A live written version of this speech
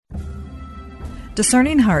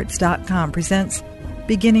DiscerningHearts.com presents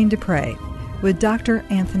Beginning to Pray with Dr.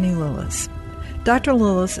 Anthony Lilles. Dr.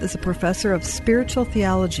 Lilles is a professor of spiritual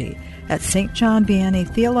theology at St. John Vianney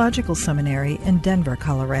Theological Seminary in Denver,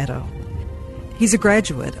 Colorado. He's a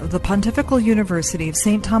graduate of the Pontifical University of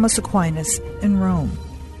St. Thomas Aquinas in Rome.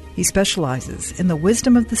 He specializes in the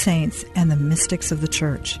wisdom of the saints and the mystics of the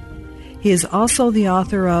Church. He is also the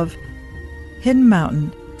author of Hidden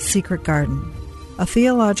Mountain, Secret Garden, a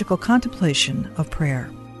theological contemplation of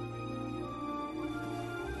prayer.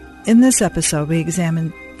 In this episode, we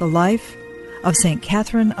examine the life of St.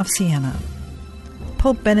 Catherine of Siena.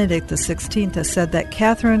 Pope Benedict XVI has said that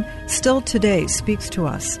Catherine still today speaks to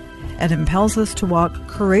us and impels us to walk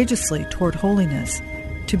courageously toward holiness,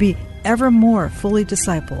 to be ever more fully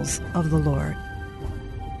disciples of the Lord.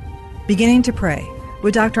 Beginning to Pray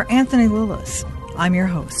with Dr. Anthony Lilles. I'm your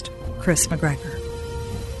host, Chris McGregor.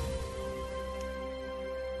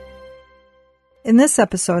 In this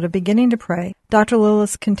episode of Beginning to Pray, Dr.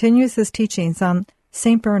 Lilles continues his teachings on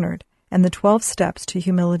St. Bernard and the 12 steps to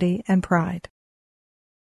humility and pride.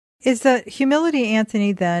 Is the humility,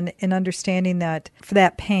 Anthony, then, in understanding that for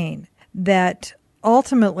that pain, that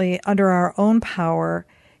ultimately under our own power,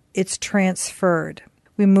 it's transferred.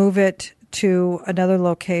 We move it to another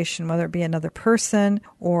location, whether it be another person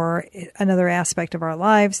or another aspect of our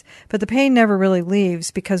lives, but the pain never really leaves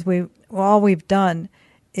because all we've done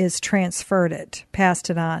is transferred it, passed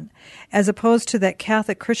it on, as opposed to that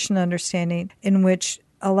Catholic Christian understanding in which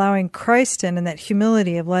allowing Christ in and that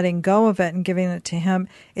humility of letting go of it and giving it to Him,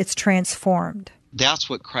 it's transformed. That's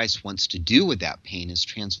what Christ wants to do with that pain, is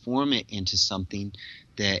transform it into something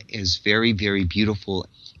that is very, very beautiful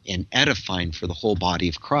and edifying for the whole body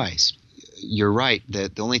of Christ. You're right. The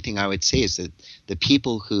only thing I would say is that the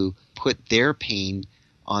people who put their pain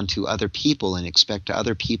onto other people and expect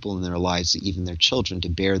other people in their lives, even their children, to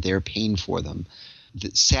bear their pain for them,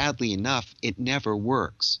 sadly enough, it never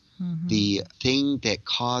works. Mm-hmm. The thing that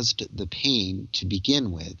caused the pain to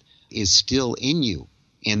begin with is still in you,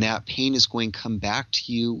 and that pain is going to come back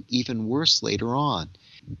to you even worse later on.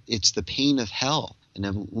 It's the pain of hell. And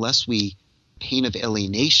unless pain of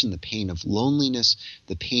alienation, the pain of loneliness,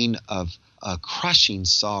 the pain of crushing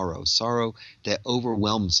sorrow that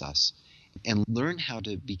overwhelms us, and learn how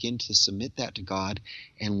to begin to submit that to God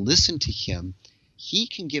and listen to Him, He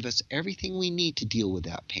can give us everything we need to deal with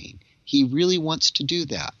that pain. He really wants to do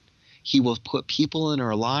that. He will put people in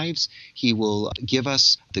our lives. He will give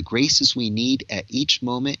us the graces we need at each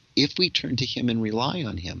moment if we turn to Him and rely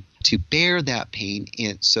on Him to bear that pain.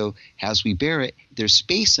 And so as we bear it, there's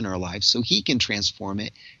space in our lives so He can transform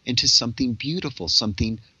it into something beautiful,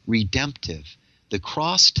 something redemptive. The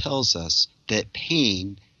cross tells us that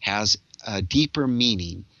pain has a deeper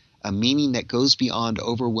meaning, a meaning that goes beyond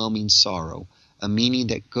overwhelming sorrow, a meaning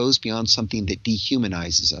that goes beyond something that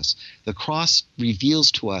dehumanizes us. The cross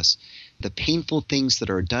reveals to us the painful things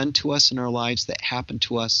that are done to us in our lives, that happen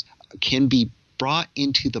to us, can be brought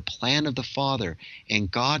into the plan of the Father,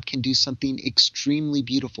 and God can do something extremely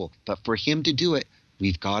beautiful. But for Him to do it,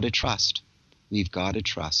 we've got to trust. We've got to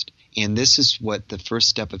trust. And this is what the first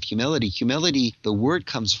step of humility. Humility, the word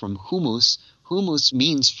comes from humus. Humus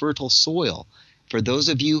means fertile soil. For those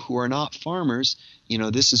of you who are not farmers,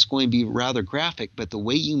 this is going to be rather graphic, but the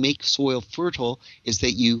way you make soil fertile is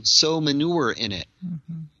that you sow manure in it.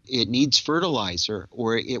 Mm-hmm. It needs fertilizer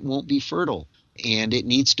or it won't be fertile, and it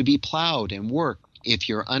needs to be plowed and worked. If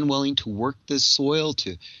you're unwilling to work this soil,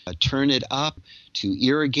 to turn it up, to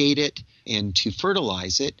irrigate it, and to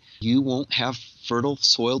fertilize it, you won't have fertile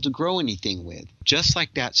soil to grow anything with. Just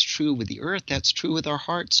like that's true with the earth, that's true with our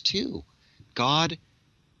hearts too. God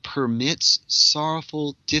permits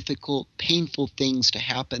sorrowful, difficult, painful things to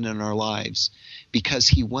happen in our lives because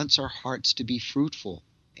He wants our hearts to be fruitful.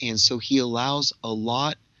 And so He allows a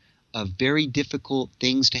lot of very difficult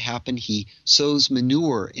things to happen. He sows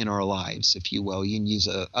manure in our lives, if you will. You can use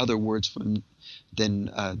other words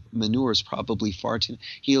than manure is probably far too.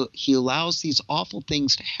 He allows these awful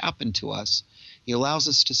things to happen to us. He allows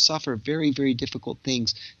us to suffer very, very difficult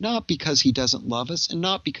things, not because He doesn't love us and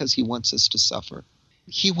not because He wants us to suffer.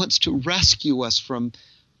 He wants to rescue us from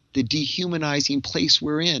the dehumanizing place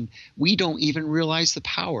we're in. We don't even realize the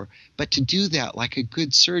power. But to do that, like a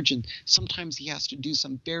good surgeon, sometimes he has to do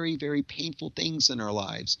some very, very painful things in our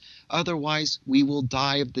lives. Otherwise, we will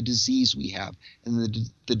die of the disease we have. And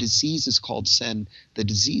the disease is called sin. The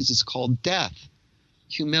disease is called death.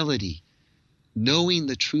 Humility, knowing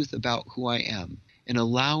the truth about who I am, and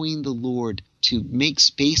allowing the Lord to make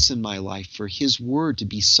space in my life for His word to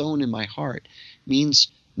be sown in my heart, means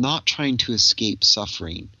not trying to escape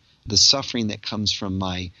suffering, the suffering that comes from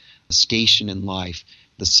my station in life,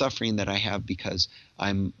 the suffering that I have because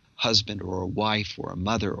I'm a husband or a wife or a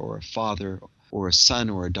mother or a father or a son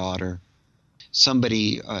or a daughter,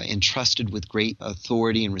 somebody entrusted with great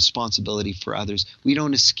authority and responsibility for others. We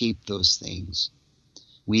don't escape those things.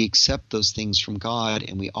 We accept those things from God,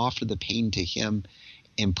 and we offer the pain to him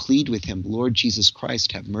and plead with him, Lord Jesus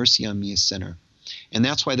Christ, have mercy on me, a sinner. And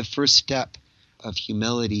that's why the first step of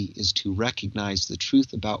humility is to recognize the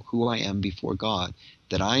truth about who I am before God,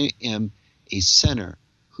 that I am a sinner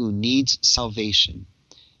who needs salvation.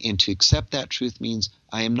 And to accept that truth means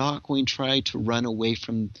I am not going to try to run away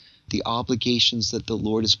from the obligations that the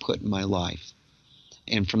Lord has put in my life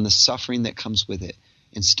and from the suffering that comes with it.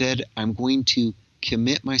 Instead, I'm going to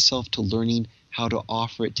commit myself to learning how to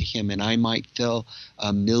offer it to him. And I might fail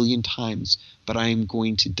 1,000,000 times, but I am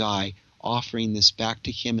going to die offering this back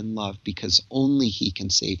to him in love, because only he can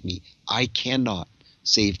save me. I cannot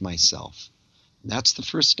save myself. And that's the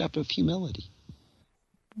first step of humility.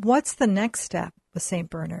 What's the next step with St.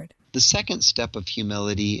 Bernard? The second step of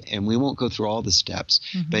humility, and we won't go through all the steps,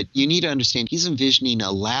 but you need to understand he's envisioning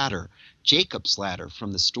a ladder, Jacob's ladder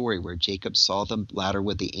from the story where Jacob saw the ladder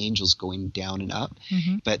with the angels going down and up.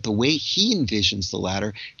 But the way he envisions the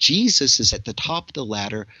ladder, Jesus is at the top of the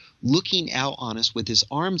ladder looking out on us with his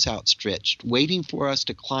arms outstretched, waiting for us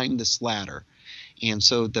to climb this ladder. And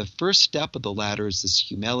so the first step of the ladder is this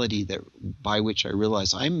humility that by which I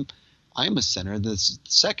realize I'm a sinner. The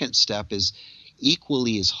second step is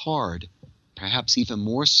equally as hard, perhaps even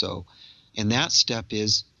more so. And that step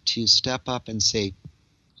is to step up and say,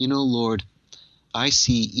 you know, Lord, I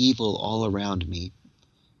see evil all around me,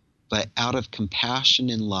 but out of compassion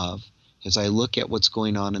and love, as I look at what's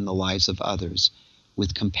going on in the lives of others,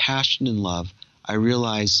 with compassion and love, I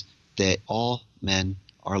realize that all men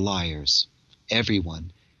are liars.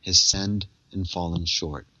 Everyone has sinned and fallen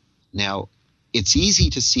short. Now, it's easy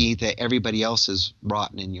to see that everybody else is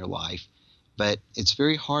rotten in your life, but it's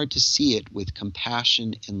very hard to see it with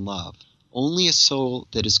compassion and love. Only a soul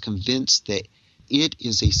that is convinced that it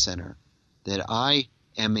is a sinner, that I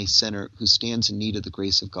am a sinner who stands in need of the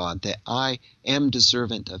grace of God, that I am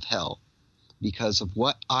deserving of hell because of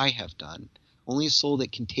what I have done. Only a soul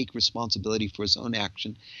that can take responsibility for his own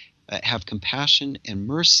action, have compassion and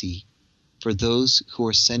mercy for those who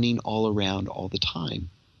are sinning all around all the time.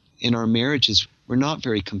 In our marriages, we're not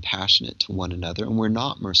very compassionate to one another, and we're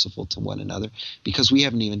not merciful to one another because we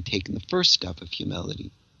haven't even taken the first step of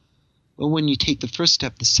humility. But when you take the first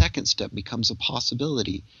step, the second step becomes a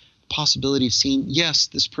possibility. The possibility of seeing, yes,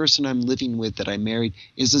 this person I'm living with that I married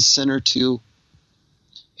is a sinner too,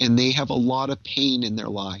 and they have a lot of pain in their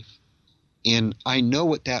life. And I know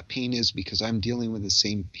what that pain is because I'm dealing with the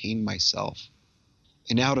same pain myself.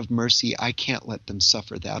 And out of mercy, I can't let them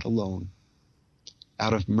suffer that alone.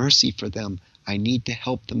 Out of mercy for them, I need to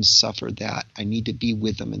help them suffer that. I need to be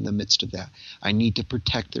with them in the midst of that. I need to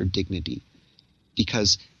protect their dignity.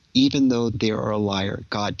 Because even though they are a liar,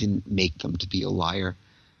 God didn't make them to be a liar.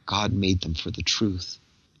 God made them for the truth.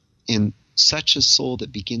 And such a soul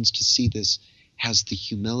that begins to see this has the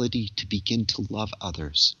humility to begin to love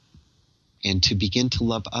others. And to begin to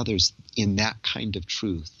love others in that kind of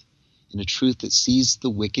truth. In a truth that sees the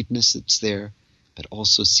wickedness that's there, but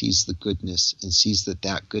also sees the goodness and sees that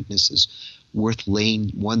that goodness is worth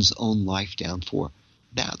laying one's own life down for.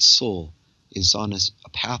 That soul is on a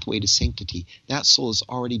pathway to sanctity. That soul has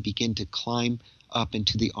already begun to climb up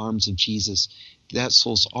into the arms of Jesus. That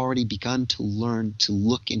soul's already begun to learn to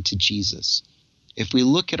look into Jesus. If we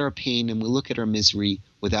look at our pain and we look at our misery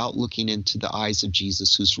without looking into the eyes of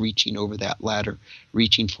Jesus who's reaching over that ladder,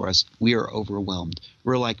 reaching for us, we are overwhelmed.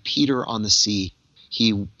 We're like Peter on the sea.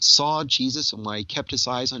 He saw Jesus, and while he kept his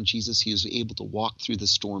eyes on Jesus, he was able to walk through the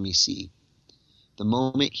stormy sea. The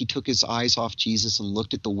moment he took his eyes off Jesus and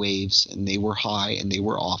looked at the waves, and they were high and they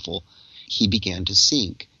were awful, he began to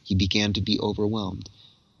sink. He began to be overwhelmed.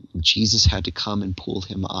 Jesus had to come and pull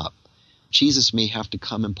him up. Jesus may have to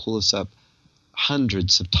come and pull us up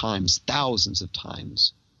hundreds of times, thousands of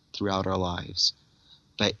times throughout our lives.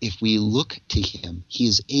 But if we look to him, he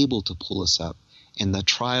is able to pull us up. And the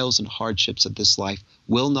trials and hardships of this life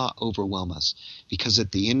will not overwhelm us, because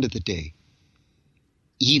at the end of the day,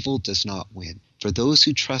 evil does not win. For those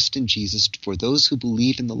who trust in Jesus, for those who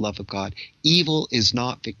believe in the love of God, evil is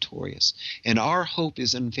not victorious. And our hope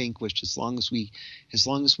is unvanquished as long as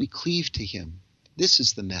we cleave to him. This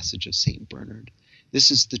is the message of St. Bernard.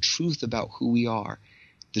 This is the truth about who we are.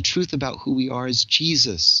 The truth about who we are is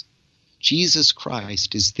Jesus. Jesus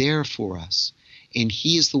Christ is there for us. And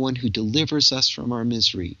he is the one who delivers us from our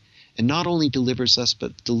misery. And not only delivers us,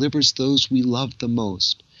 but delivers those we love the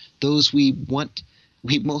most, those we want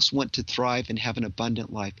we most want to thrive and have an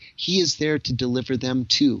abundant life. He is there to deliver them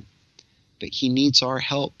too. But he needs our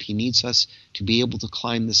help. He needs us to be able to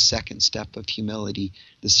climb the second step of humility,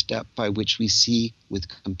 the step by which we see with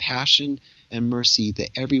compassion and mercy that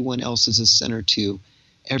everyone else is a sinner too.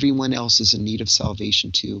 Everyone else is in need of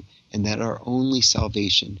salvation too, and that our only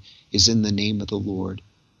salvation is in the name of the Lord.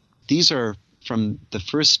 These are from the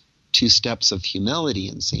first two steps of humility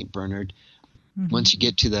in St. Bernard. Mm-hmm. Once you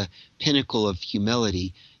get to the pinnacle of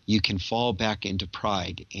humility, you can fall back into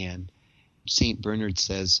pride. And St. Bernard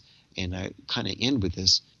says, and I kind of end with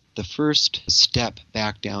this, the first step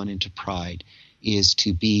back down into pride is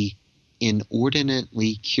to be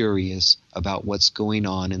inordinately curious about what's going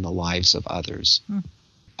on in the lives of others.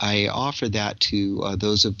 I offer that to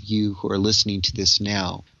those of you who are listening to this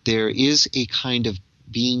now. There is a kind of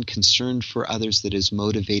being concerned for others that is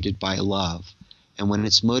motivated by love. And when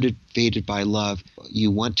it's motivated by love, you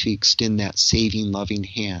want to extend that saving, loving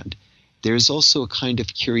hand. There's also a kind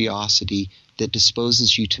of curiosity that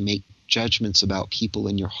disposes you to make judgments about people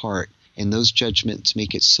in your heart. And those judgments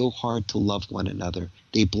make it so hard to love one another.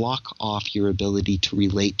 They block off your ability to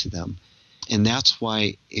relate to them. And that's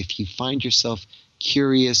why if you find yourself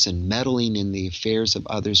curious and meddling in the affairs of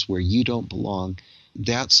others where you don't belong,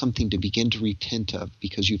 that's something to begin to repent of,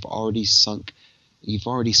 because you've already stepped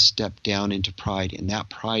down into pride, and that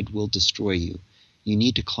pride will destroy you. You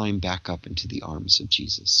need to climb back up into the arms of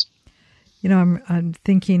Jesus. You know, I'm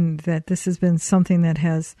thinking that this has been something that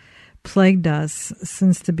has plagued us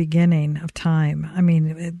since the beginning of time. I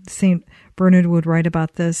mean, St. Bernard would write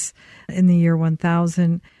about this in the year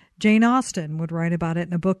 1000. Jane Austen would write about it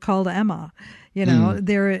in a book called Emma. You know,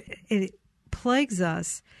 it plagues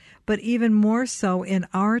us, but even more so in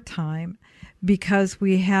our time, because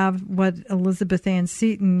we have what Elizabeth Ann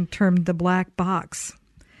Seton termed the black box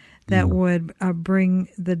that would bring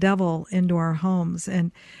the devil into our homes.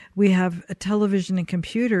 And we have a television and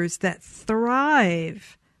computers that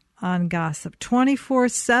thrive on gossip,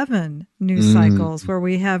 24/7 news cycles, where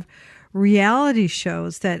we have reality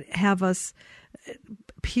shows that have us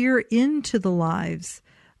peer into the lives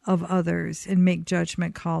of others and make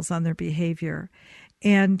judgment calls on their behavior.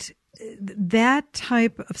 And that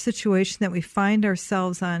type of situation that we find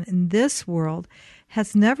ourselves on in this world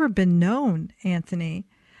has never been known, Anthony,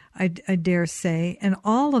 I dare say, in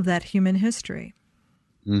all of that human history.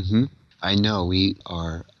 Mm-hmm. I know we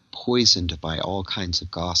are poisoned by all kinds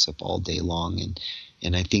of gossip all day long,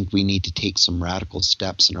 and I think we need to take some radical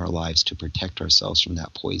steps in our lives to protect ourselves from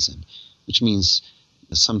that poison, which means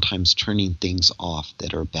sometimes turning things off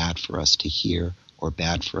that are bad for us to hear or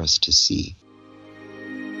bad for us to see.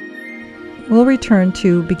 We'll return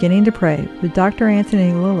to Beginning to Pray with Dr.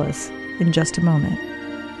 Anthony Lilles in just a moment.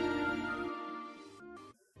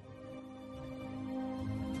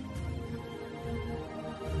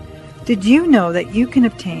 Did you know that you can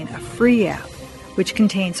obtain a free app which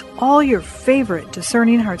contains all your favorite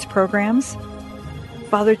Discerning Hearts programs?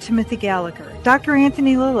 Father Timothy Gallagher, Dr.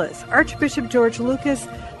 Anthony Lilles, Archbishop George Lucas,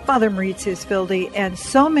 Father Mauritius Fildi, and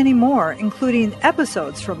so many more, including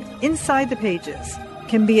episodes from Inside the Pages,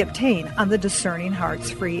 can be obtained on the Discerning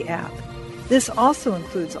Hearts free app. This also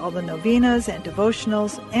includes all the novenas and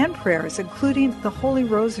devotionals and prayers, including the Holy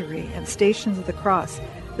Rosary and Stations of the Cross,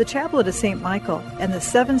 the Chaplet of St. Michael, and the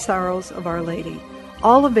Seven Sorrows of Our Lady,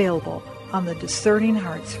 all available on the Discerning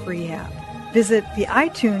Hearts free app. Visit the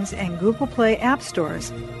iTunes and Google Play app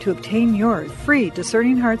stores to obtain your free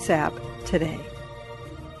Discerning Hearts app today.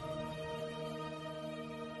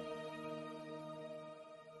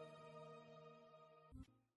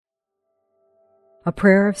 A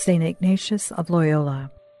prayer of St. Ignatius of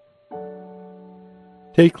Loyola.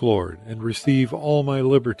 Take, Lord, and receive all my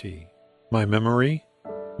liberty, my memory,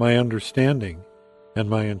 my understanding, and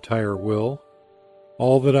my entire will,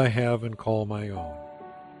 all that I have and call my own.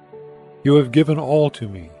 You have given all to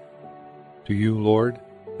me. To you, Lord,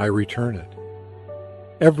 I return it.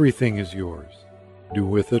 Everything is yours. Do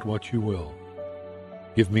with it what you will.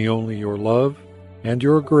 Give me only your love and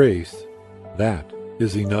your grace. That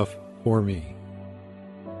is enough for me.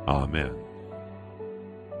 Amen.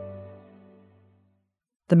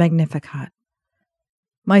 The Magnificat.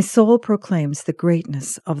 My soul proclaims the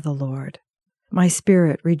greatness of the Lord. My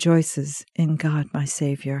spirit rejoices in God my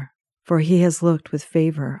Savior, for he has looked with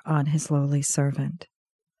favor on his lowly servant.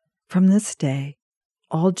 From this day,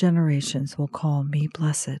 all generations will call me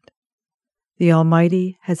blessed. The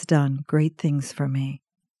Almighty has done great things for me,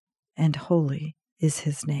 and holy is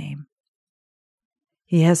his name.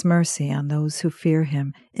 He has mercy on those who fear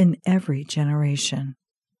him in every generation.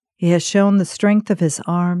 He has shown the strength of his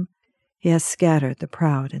arm. He has scattered the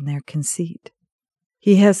proud in their conceit.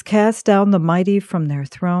 He has cast down the mighty from their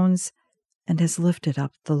thrones and has lifted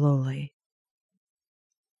up the lowly.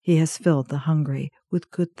 He has filled the hungry with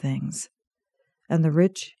good things, and the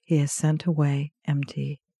rich he has sent away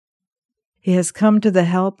empty. He has come to the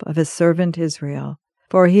help of his servant Israel,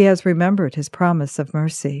 for he has remembered his promise of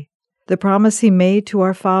mercy, the promise he made to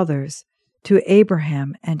our fathers, to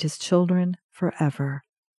Abraham and his children forever.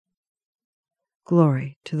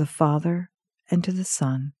 Glory to the Father, and to the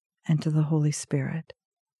Son, and to the Holy Spirit,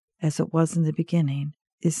 as it was in the beginning,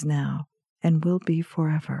 is now, and will be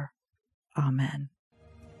forever. Amen.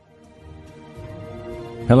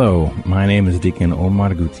 Hello, my name is Deacon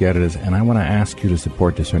Omar Gutierrez, and I want to ask you to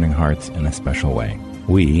support Discerning Hearts in a special way.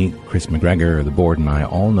 We, Chris McGregor, the board, and I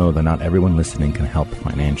all know that not everyone listening can help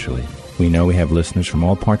financially. We know we have listeners from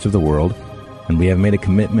all parts of the world, and we have made a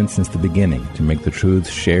commitment since the beginning to make the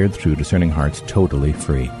truths shared through Discerning Hearts totally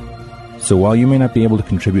free. So while you may not be able to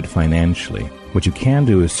contribute financially, what you can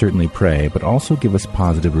do is certainly pray, but also give us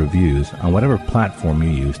positive reviews on whatever platform you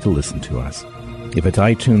use to listen to us. If it's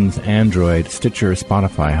iTunes, Android, Stitcher,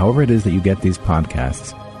 Spotify, however it is that you get these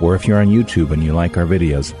podcasts, or if you're on YouTube and you like our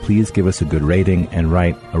videos, please give us a good rating and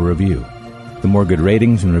write a review. The more good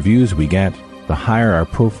ratings and reviews we get, the higher our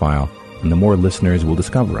profile, and the more listeners will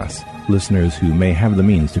discover us, listeners who may have the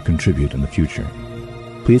means to contribute in the future.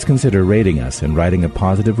 Please consider rating us and writing a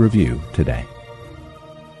positive review today.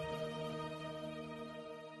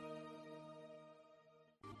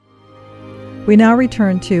 We now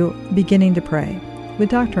return to Beginning to Pray with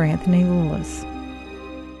Dr. Anthony Lilles.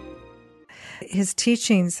 His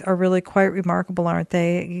teachings are really quite remarkable, aren't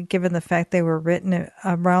they, given the fact they were written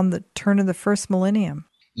around the turn of the first millennium?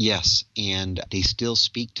 Yes, and they still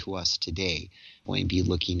speak to us today. We're going to be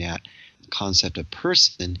looking at the concept of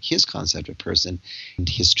person, his concept of person, and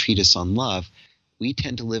his treatise on love. We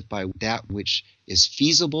tend to live by that which is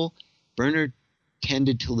feasible. Bernard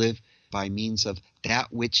tended to live by means of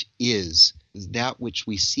that which is that which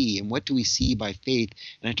we see. And what do we see by faith?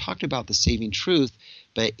 And I talked about the saving truth,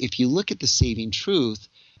 but if you look at the saving truth,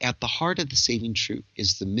 at the heart of the saving truth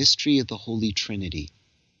is the mystery of the Holy Trinity.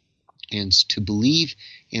 And to believe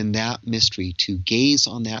in that mystery, to gaze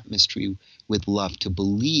on that mystery with love, to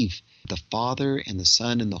believe the Father and the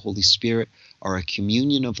Son and the Holy Spirit are a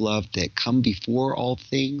communion of love that come before all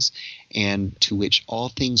things and to which all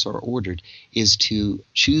things are ordered, is to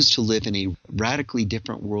choose to live in a radically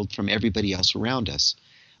different world from everybody else around us.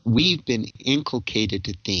 We've been inculcated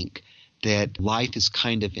to think that life is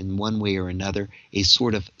kind of, in one way or another, a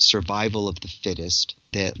sort of survival of the fittest,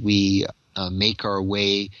 that we make our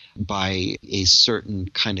way by a certain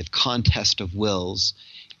kind of contest of wills,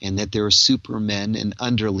 and that there are supermen and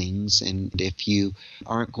underlings, and if you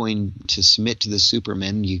aren't going to submit to the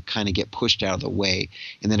supermen, you kind of get pushed out of the way.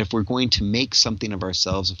 And that if we're going to make something of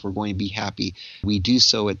ourselves, if we're going to be happy, we do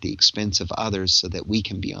so at the expense of others so that we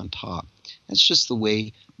can be on top. That's just the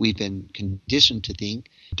way we've been conditioned to think.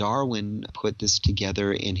 Darwin put this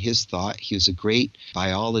together in his thought. He was a great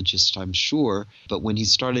biologist, I'm sure, but when he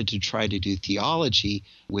started to try to do theology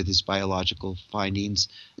with his biological findings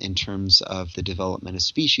in terms of the development of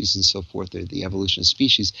species and so forth, or the evolution of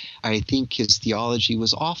species, I think his theology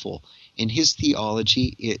was awful. In his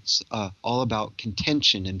theology, it's all about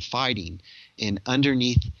contention and fighting, and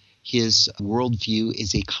underneath his worldview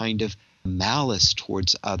is a kind of malice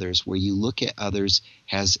towards others, where you look at others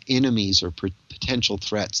as enemies or potential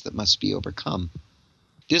threats that must be overcome.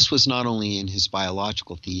 This was not only in his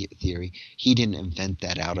biological theory. He didn't invent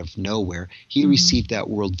that out of nowhere. He received that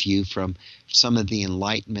worldview from some of the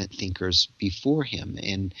Enlightenment thinkers before him,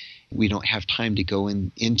 and we don't have time to go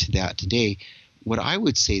into that today. What I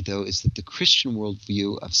would say, though, is that the Christian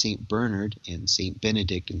worldview of St. Bernard and St.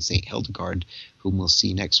 Benedict and St. Hildegard, whom we'll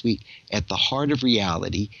see next week, at the heart of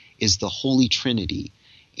reality is the Holy Trinity.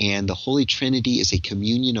 And the Holy Trinity is a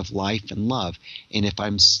communion of life and love. And if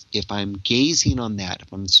I'm gazing on that,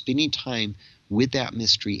 if I'm spending time with that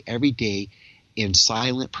mystery every day in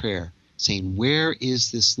silent prayer, saying, where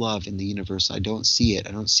is this love in the universe? I don't see it.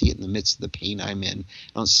 I don't see it in the midst of the pain I'm in.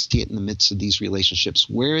 I don't see it in the midst of these relationships.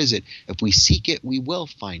 Where is it? If we seek it, we will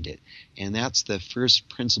find it. And that's the first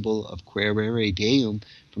principle of Quaerere Deum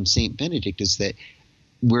from St. Benedict, is that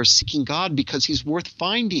we're seeking God because he's worth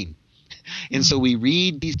finding. And so we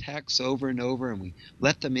read these texts over and over, and we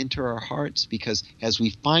let them enter our hearts, because as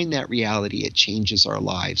we find that reality, it changes our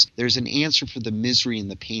lives. There's an answer for the misery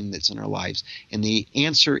and the pain that's in our lives, and the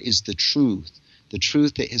answer is the truth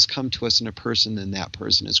that has come to us in a person, and that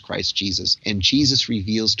person is Christ Jesus. And Jesus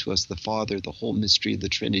reveals to us the Father, the whole mystery of the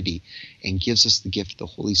Trinity, and gives us the gift of the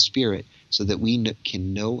Holy Spirit so that we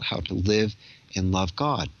can know how to live and love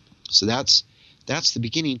God. So that's the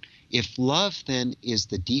beginning. If love then is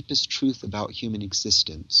the deepest truth about human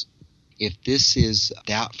existence, if this is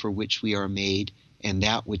that for which we are made and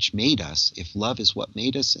that which made us, if love is what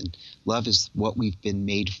made us and love is what we've been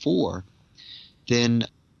made for, then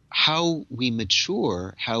how we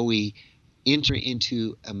mature, how we enter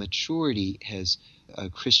into a maturity as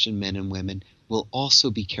Christian men and women will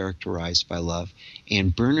also be characterized by love.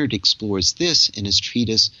 And Bernard explores this in his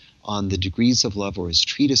treatise on the degrees of love, or his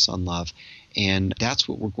treatise on love, and that's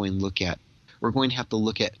what we're going to look at. We're going to have to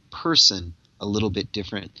look at person a little bit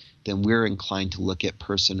different than we're inclined to look at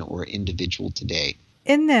person or individual today.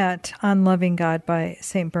 In that On Loving God by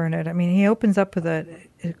St. Bernard, I mean, he opens up with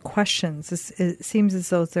questions. It seems as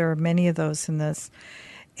though there are many of those in this.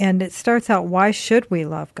 And it starts out, why should we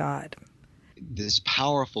love God? This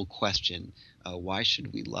powerful question, why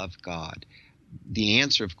should we love God? The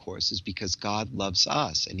answer, of course, is because God loves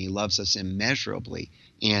us, and he loves us immeasurably.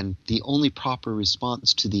 And the only proper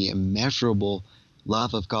response to the immeasurable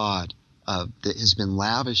love of God that has been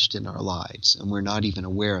lavished in our lives, and we're not even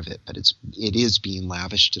aware of it, but it is being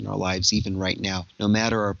lavished in our lives even right now. No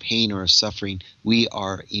matter our pain or our suffering, we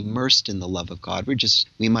are immersed in the love of God.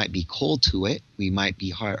 We might be cold to it, we might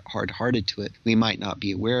be hard-hearted to it, we might not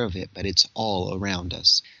be aware of it, but it's all around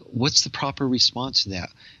us. What's the proper response to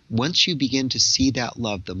that? Once you begin to see that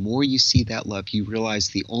love, the more you see that love, you realize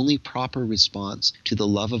the only proper response to the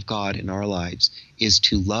love of God in our lives is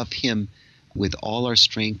to love him with all our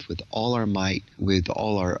strength, with all our might, with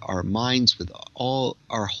all our minds, with all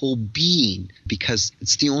our whole being, because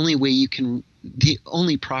it's the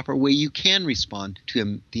only proper way you can respond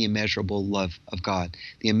to the immeasurable love of God.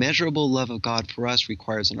 The immeasurable love of God for us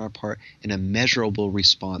requires on our part an immeasurable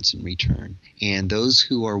response in return. And those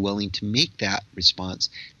who are willing to make that response,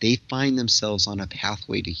 they find themselves on a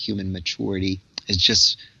pathway to human maturity. It's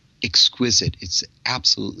just exquisite. It's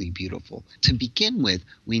absolutely beautiful. To begin with,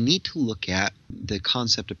 we need to look at the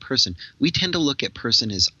concept of person. We tend to look at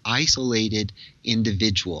person as isolated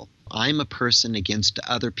individual. I'm a person against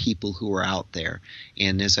other people who are out there.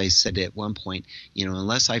 And as I said at one point,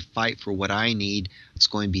 unless I fight for what I need, it's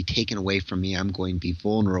going to be taken away from me. I'm going to be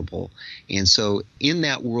vulnerable. And so in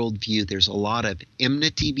that worldview, there's a lot of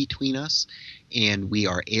enmity between us, and we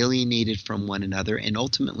are alienated from one another. And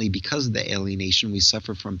ultimately, because of the alienation, we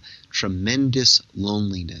suffer from tremendous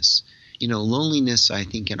loneliness. Loneliness, I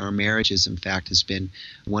think, in our marriages, in fact, has been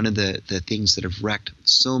one of the things that have wrecked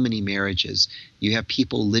so many marriages. You have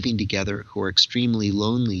people living together who are extremely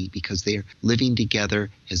lonely because they are living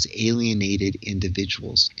together as alienated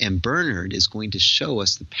individuals. And Bernard is going to show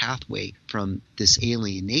us the pathway from this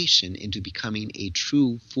alienation into becoming a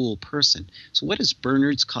true, full person. So what is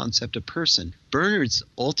Bernard's concept of person? Bernard's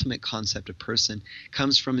ultimate concept of person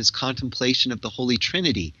comes from his contemplation of the Holy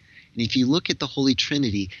Trinity. And if you look at the Holy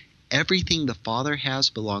Trinity, everything the Father has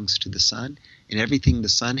belongs to the Son, and everything the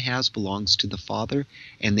Son has belongs to the Father,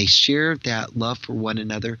 and they share that love for one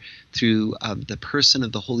another through the person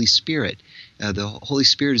of the Holy Spirit. The Holy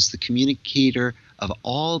Spirit is the communicator of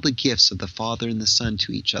all the gifts of the Father and the Son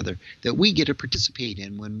to each other that we get to participate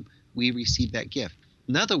in when we receive that gift.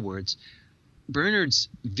 In other words, Bernard's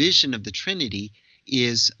vision of the Trinity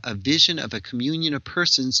is a vision of a communion of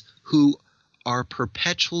persons who are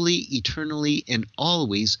perpetually, eternally, and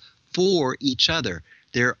always for each other.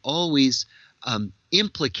 They're always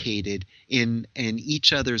implicated in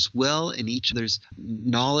each other's will and each other's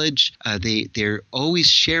knowledge. They're always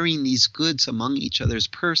sharing these goods among each other's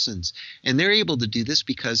persons. And they're able to do this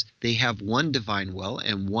because they have one divine will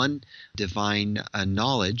and one divine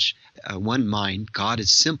knowledge, one mind. God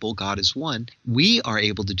is simple, God is one. We are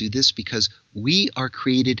able to do this because we are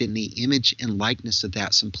created in the image and likeness of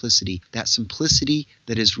that simplicity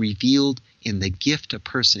that is revealed in the gift of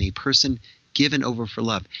person, a person given over for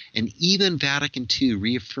love. And even Vatican II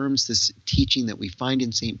reaffirms this teaching that we find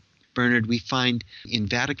in St. Bernard. We find in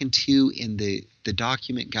Vatican II in the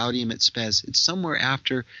document Gaudium et Spes. It's somewhere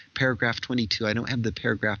after paragraph 22. I don't have the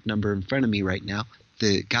paragraph number in front of me right now.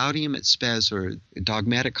 The Gaudium et Spes, or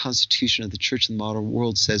Dogmatic Constitution of the Church in the Modern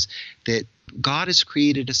World, says that God has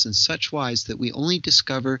created us in such wise that we only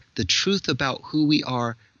discover the truth about who we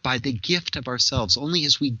are by the gift of ourselves. Only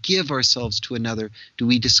as we give ourselves to another do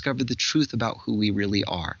we discover the truth about who we really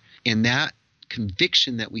are. And that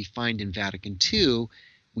conviction that we find in Vatican II,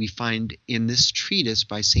 we find in this treatise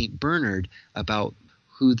by St. Bernard about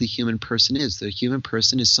who the human person is. The human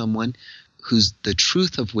person is someone the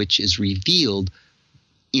truth of which is revealed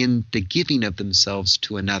in the giving of themselves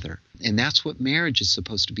to another. And that's what marriage is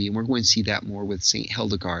supposed to be. And we're going to see that more with St.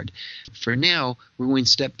 Hildegard. For now, we're going to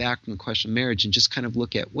step back from the question of marriage and just kind of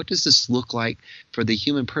look at what does this look like for the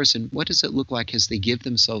human person? What does it look like as they give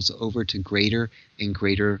themselves over to greater and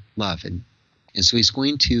greater love? And so he's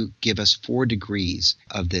going to give us 4 degrees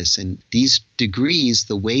of this. And these degrees,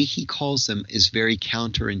 the way he calls them is very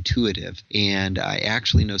counterintuitive. And I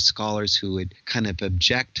actually know scholars who would kind of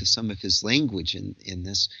object to some of his language in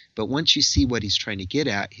this. But once you see what he's trying to get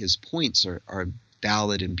at, his points are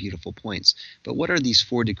valid and beautiful points. But what are these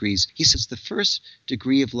 4 degrees? He says the first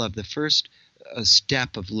degree of love, the first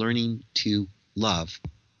step of learning to love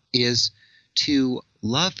is to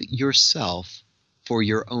love yourself for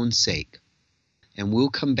your own sake. And we'll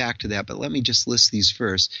come back to that, but let me just list these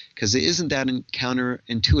first, because it isn't that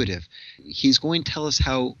counterintuitive. He's going to tell us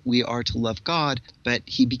how we are to love God, but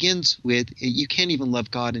he begins with, you can't even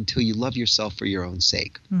love God until you love yourself for your own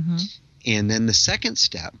sake. Mm-hmm. And then the second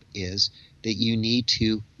step is that you need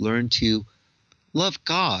to learn to love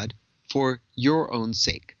God for your own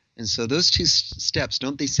sake. And so those 2 steps,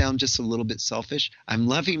 don't they sound just a little bit selfish? I'm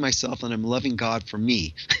loving myself and I'm loving God for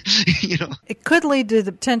me. It could lead to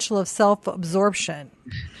the potential of self-absorption.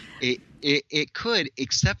 It could,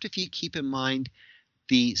 except if you keep in mind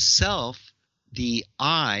the self, the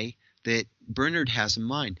I that Bernard has in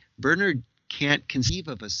mind. Bernard can't conceive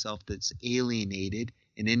of a self that's alienated,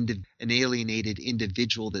 an alienated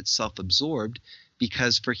individual that's self-absorbed,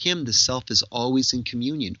 because for him the self is always in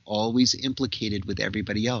communion, always implicated with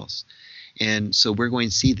everybody else. And so we're going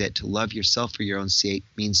to see that to love yourself for your own sake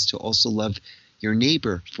means to also love your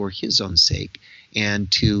neighbor for his own sake.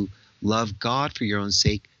 And to love God for your own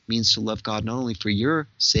sake means to love God not only for your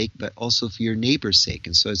sake, but also for your neighbor's sake.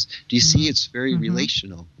 And so do you see it's very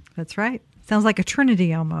relational? That's right. Sounds like a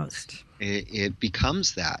trinity almost. It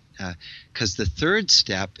becomes that, because the third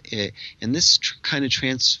step, and this kind of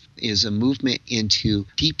is a movement into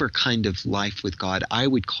deeper kind of life with God. I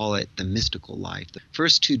would call it the mystical life. The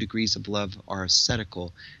first 2 degrees of love are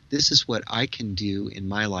ascetical. This is what I can do in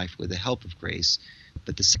my life with the help of grace.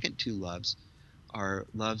 But the second 2 loves are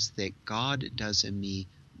loves that God does in me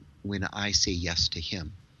when I say yes to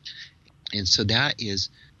him. And so that is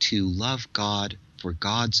to love God for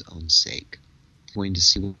God's own sake. Going to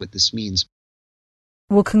see what this means.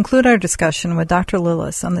 We'll conclude our discussion with Dr.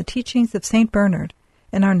 Lilles on the teachings of St. Bernard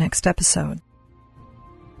in our next episode.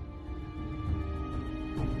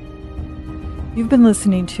 You've been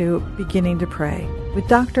listening to Beginning to Pray with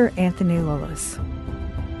Dr. Anthony Lilles.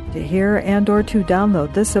 To hear and or to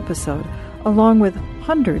download this episode, along with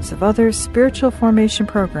hundreds of other spiritual formation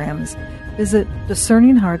programs, visit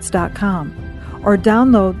discerninghearts.com or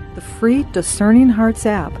download the free Discerning Hearts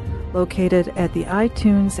app located at the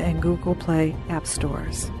iTunes and Google Play app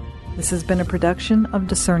stores. This has been a production of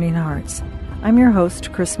Discerning Hearts. I'm your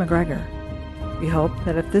host, Chris McGregor. We hope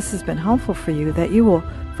that if this has been helpful for you, that you will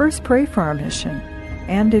first pray for our mission,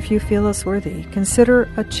 and if you feel us worthy, consider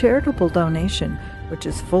a charitable donation, which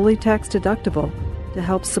is fully tax deductible, to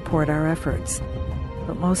help support our efforts.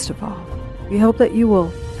 But most of all, we hope that you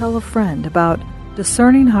will tell a friend about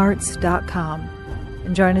discerninghearts.com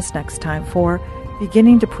and join us next time for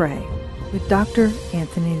Beginning to Pray with Dr.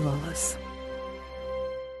 Anthony Lilles.